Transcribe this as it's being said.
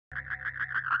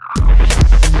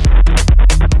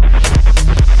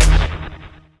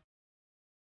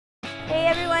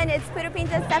It's Puro,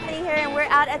 Pinche, Stephanie here, and we're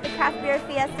out at the Craft Beer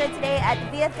Fiesta today at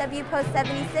VFW Post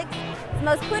 76. It's the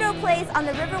most Puro place on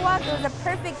the Riverwalk. It was a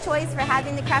perfect choice for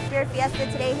having the Craft Beer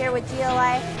Fiesta today here with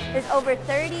GLI. There's over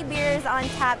 30 beers on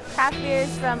tap, craft beers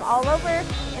from all over,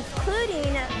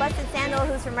 including Busted Sandal,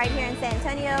 who's from right here in San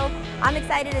Antonio. I'm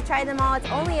excited to try them all.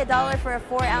 It's only $1 for a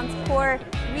 4-ounce pour.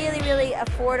 Really, really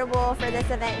affordable for this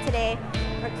event today.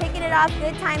 We're kicking it off,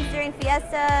 good times during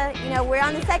Fiesta. You know, we're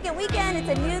on the second weekend.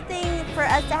 It's a new thing for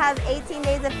us to have 18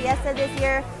 days of Fiesta this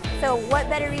year. So what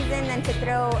better reason than to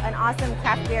throw an awesome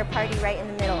craft beer party right in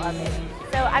the middle of it.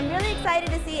 So I'm really excited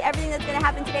to see everything that's gonna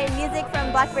happen today. Music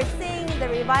from Blackbird Sing, the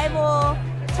revival,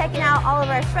 checking out all of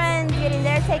our friends, getting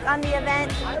their take on the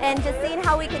event, and just seeing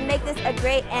how we can make this a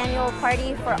great annual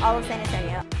party for all of San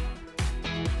Antonio.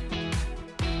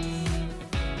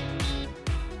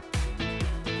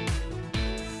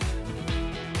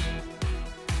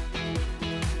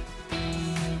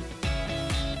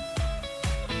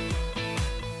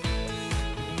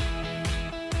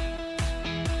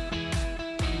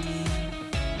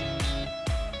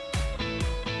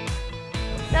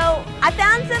 So I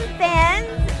found some fans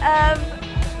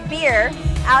of beer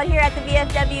out here at the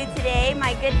VFW today,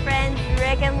 my good friends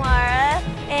Rick and Laura.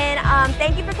 And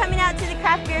thank you for coming out to the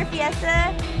Craft Beer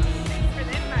Fiesta. Thanks for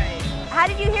the invite. How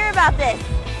did you hear about this?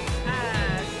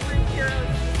 Through Puro's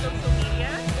social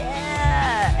media.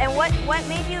 Yeah. And what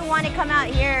made you want to come out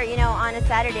here, you know, on a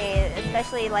Saturday,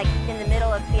 especially like in the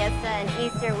middle of Fiesta and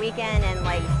Easter weekend, and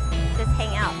like just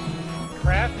hang out?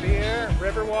 Craft beer,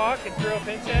 Riverwalk, and Puro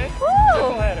Pinche. Woo!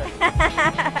 Triple header.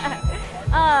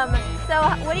 So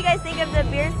what do you guys think of the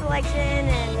beer selection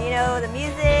and, you know, the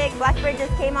music? Blackbird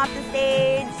just came off the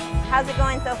stage. How's it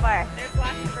going so far? There's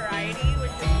lots of variety, which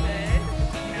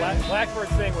is good. Blackbird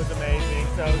Sing was amazing.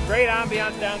 So great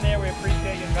ambiance down there. We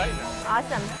appreciate you inviting us.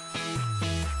 Awesome.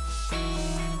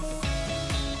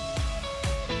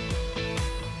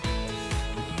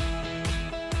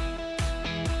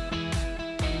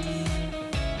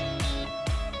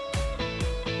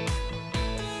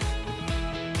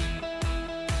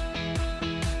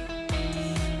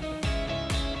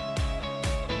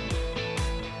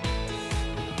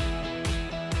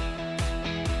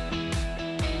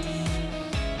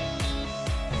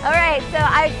 All right, so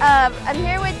I'm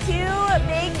here with two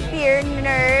big beer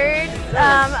nerds,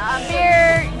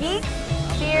 beer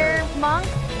geeks, beer monks.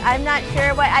 I'm not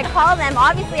sure what I call them.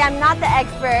 Obviously, I'm not the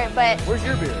expert, but Where's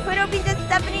your beer? Puro, Pinche,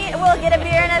 Stephanie will get a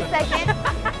beer in a second.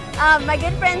 My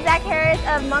good friend Zach Harris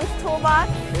of Monk's Toolbox,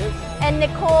 and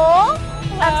Nicole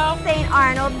of St.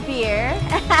 Arnold Beer.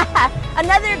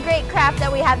 Another great craft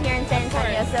that we have here in San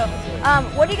Antonio. So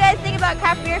what do you guys think about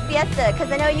Craft Beer Fiesta?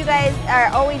 Because I know you guys are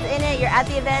always in it, you're at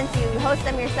the events, you host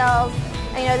them yourselves.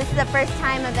 You know, this is a first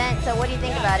time event, so what do you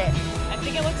think about it? I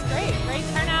think it looks great. Great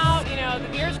turnout, you know, the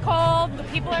beer's cold, the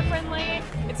people are friendly,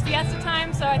 it's Fiesta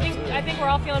time, so I think we're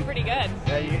all feeling pretty good.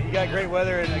 Yeah, you got great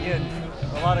weather, and again,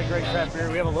 a lot of great craft beer.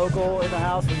 We have a local in the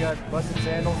house. We got Busted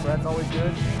Sandal, so that's always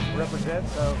good to represent.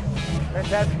 So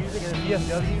fantastic music, and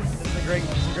VFW. This is a great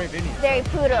venue. Very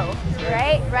Puro,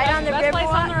 right? Right on the Best Riverwalk.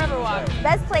 place on the Riverwalk.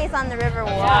 Best place on the Riverwalk.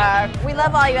 Yeah. We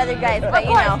love all you other guys, but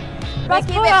you know, we Best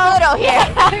keep it Puro. Puro here.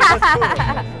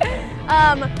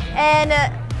 And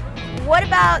what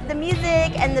about the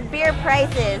music and the beer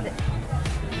prices?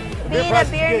 Being a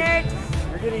beer nerd,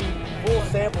 you're getting full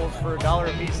samples for $1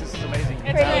 a piece. This is amazing.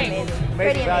 It's pretty great. amazing. Amazing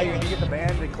Pretty value, amazing. and you get the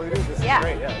band included. This is Yeah.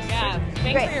 great. Yeah. Yeah,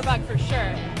 bang Great. for your buck for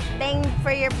sure. Bang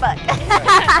for your buck.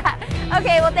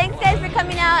 Okay, well thanks guys for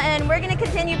coming out, and we're gonna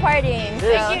continue partying.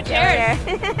 Thank you, cheers.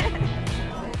 Cheers.